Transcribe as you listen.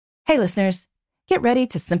Hey listeners, get ready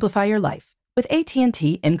to simplify your life with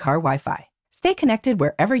AT&T in-car Wi-Fi. Stay connected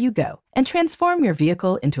wherever you go and transform your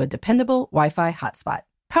vehicle into a dependable Wi-Fi hotspot.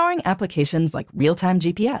 Powering applications like real-time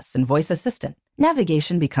GPS and voice assistant,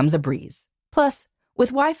 navigation becomes a breeze. Plus,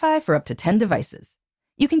 with Wi-Fi for up to 10 devices,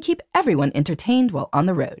 you can keep everyone entertained while on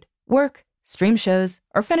the road, work, stream shows,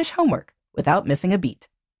 or finish homework without missing a beat.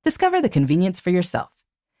 Discover the convenience for yourself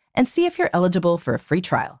and see if you're eligible for a free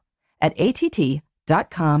trial at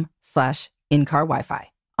att.com/in-car Wi-Fi.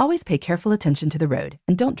 Always pay careful attention to the road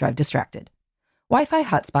and don't drive distracted. Wi-Fi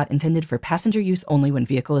hotspot intended for passenger use only when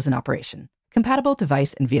vehicle is in operation. Compatible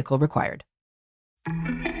device and vehicle required.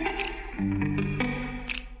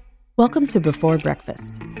 Welcome to Before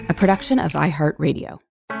Breakfast, a production of iHeartRadio.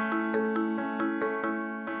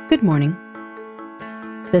 Good morning.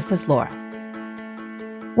 This is Laura.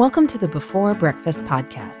 Welcome to the Before Breakfast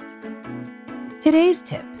podcast. Today's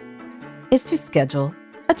tip is to schedule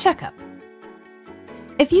a checkup.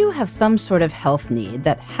 If you have some sort of health need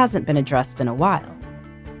that hasn't been addressed in a while,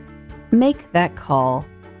 make that call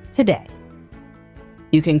today.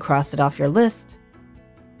 You can cross it off your list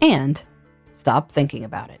and stop thinking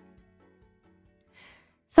about it.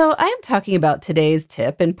 So I am talking about today's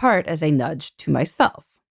tip in part as a nudge to myself.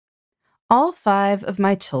 All 5 of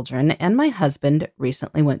my children and my husband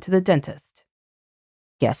recently went to the dentist.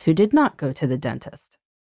 Guess who did not go to the dentist?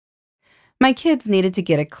 My kids needed to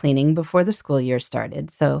get a cleaning before the school year started,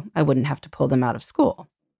 so I wouldn't have to pull them out of school.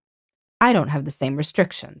 I don't have the same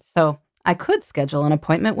restrictions, so I could schedule an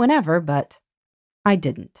appointment whenever, but I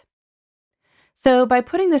didn't. So by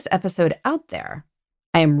putting this episode out there,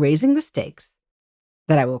 I am raising the stakes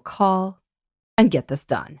that I will call and get this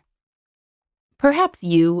done. Perhaps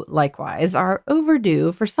you, likewise, are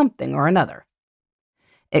overdue for something or another.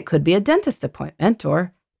 It could be a dentist appointment,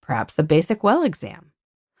 or perhaps a basic well exam,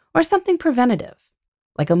 or something preventative,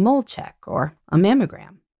 like a mole check or a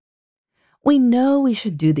mammogram. We know we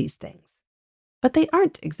should do these things, but they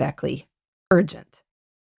aren't exactly urgent.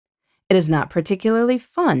 It is not particularly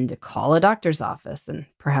fun to call a doctor's office and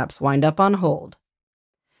perhaps wind up on hold.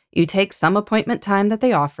 You take some appointment time that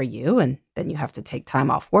they offer you, and then you have to take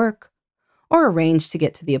time off work, or arrange to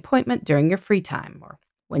get to the appointment during your free time, or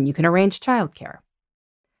when you can arrange childcare.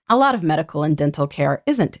 A lot of medical and dental care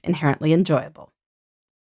isn't inherently enjoyable.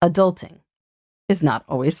 Adulting is not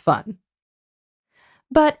always fun.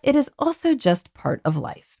 But it is also just part of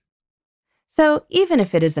life. So even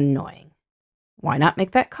if it is annoying, why not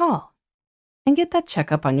make that call and get that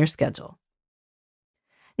checkup on your schedule?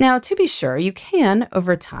 Now, to be sure, you can,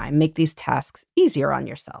 over time, make these tasks easier on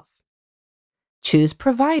yourself. Choose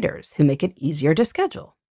providers who make it easier to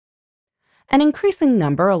schedule. An increasing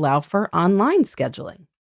number allow for online scheduling,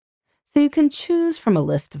 so you can choose from a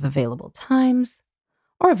list of available times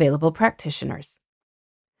or available practitioners.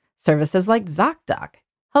 Services like ZocDoc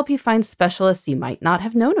help you find specialists you might not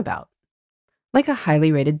have known about, like a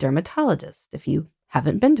highly rated dermatologist if you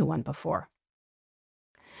haven't been to one before.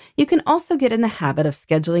 You can also get in the habit of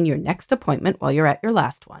scheduling your next appointment while you're at your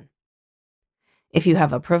last one. If you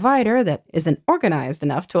have a provider that isn't organized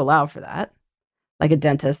enough to allow for that, like a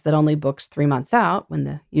dentist that only books 3 months out when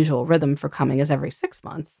the usual rhythm for coming is every 6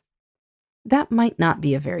 months, that might not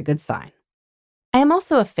be a very good sign. I am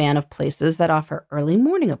also a fan of places that offer early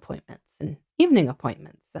morning appointments and evening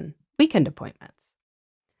appointments and weekend appointments.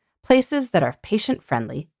 Places that are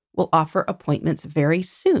patient-friendly will offer appointments very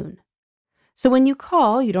soon. So when you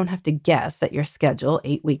call, you don't have to guess at your schedule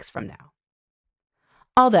 8 weeks from now.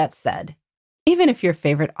 All that said, even if your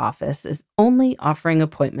favorite office is only offering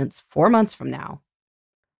appointments 4 months from now,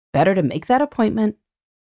 better to make that appointment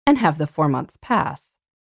and have the 4 months pass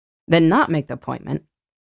than not make the appointment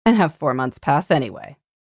and have 4 months pass anyway.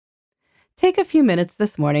 Take a few minutes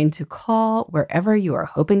this morning to call wherever you are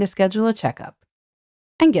hoping to schedule a checkup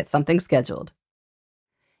and get something scheduled.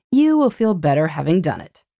 You will feel better having done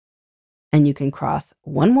it, and you can cross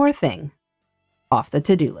one more thing off the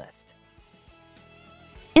to-do list.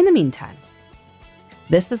 In the meantime,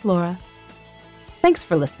 this is Laura. Thanks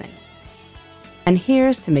for listening. And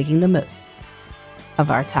here's to making the most of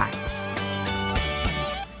our time.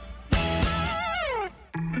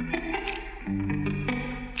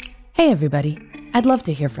 Hey everybody, I'd love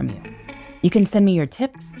to hear from you. You can send me your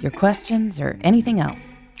tips, your questions, or anything else.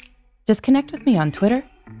 Just connect with me on Twitter,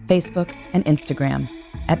 Facebook, and Instagram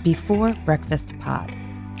at Before Breakfast Pod.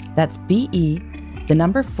 That's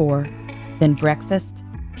BE4, then breakfast,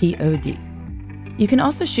 POD. You can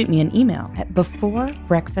also shoot me an email at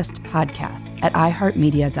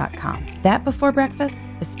beforebreakfastpodcast@iheartmedia.com. That Before Breakfast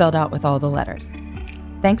is spelled out with all the letters.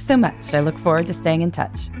 Thanks so much. I look forward to staying in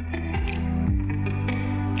touch.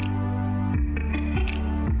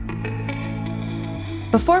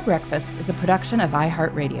 Before Breakfast is a production of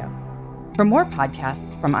iHeartRadio. For more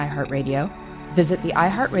podcasts from iHeartRadio, visit the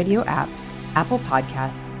iHeartRadio app, Apple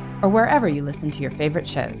Podcasts, or wherever you listen to your favorite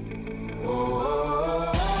shows.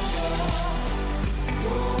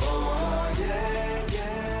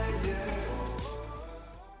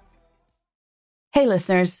 Hey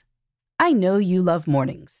listeners, I know you love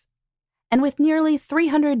mornings. And with nearly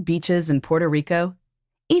 300 beaches in Puerto Rico,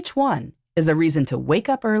 each one is a reason to wake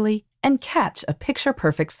up early and catch a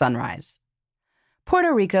picture-perfect sunrise.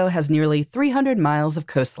 Puerto Rico has nearly 300 miles of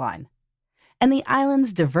coastline, and the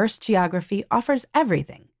island's diverse geography offers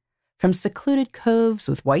everything from secluded coves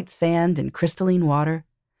with white sand and crystalline water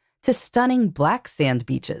to stunning black sand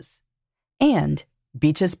beaches and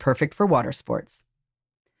beaches perfect for water sports.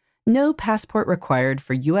 No passport required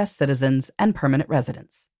for U.S. citizens and permanent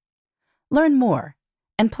residents. Learn more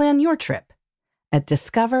and plan your trip at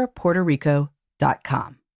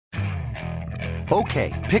discoverpuertorico.com.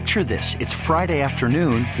 Okay, picture this. It's Friday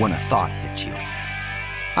afternoon when a thought hits you.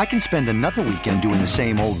 I can spend another weekend doing the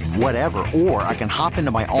same old whatever, or I can hop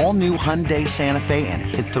into my all-new Hyundai Santa Fe and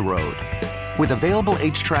hit the road. With available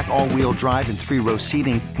H-Track all-wheel drive and 3-row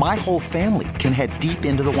seating, my whole family can head deep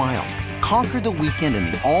into the wild. Conquer the weekend in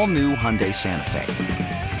the all-new Hyundai Santa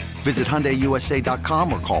Fe. Visit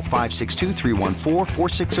HyundaiUSA.com or call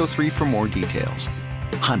 562-314-4603 for more details.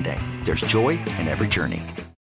 Hyundai, there's joy in every journey.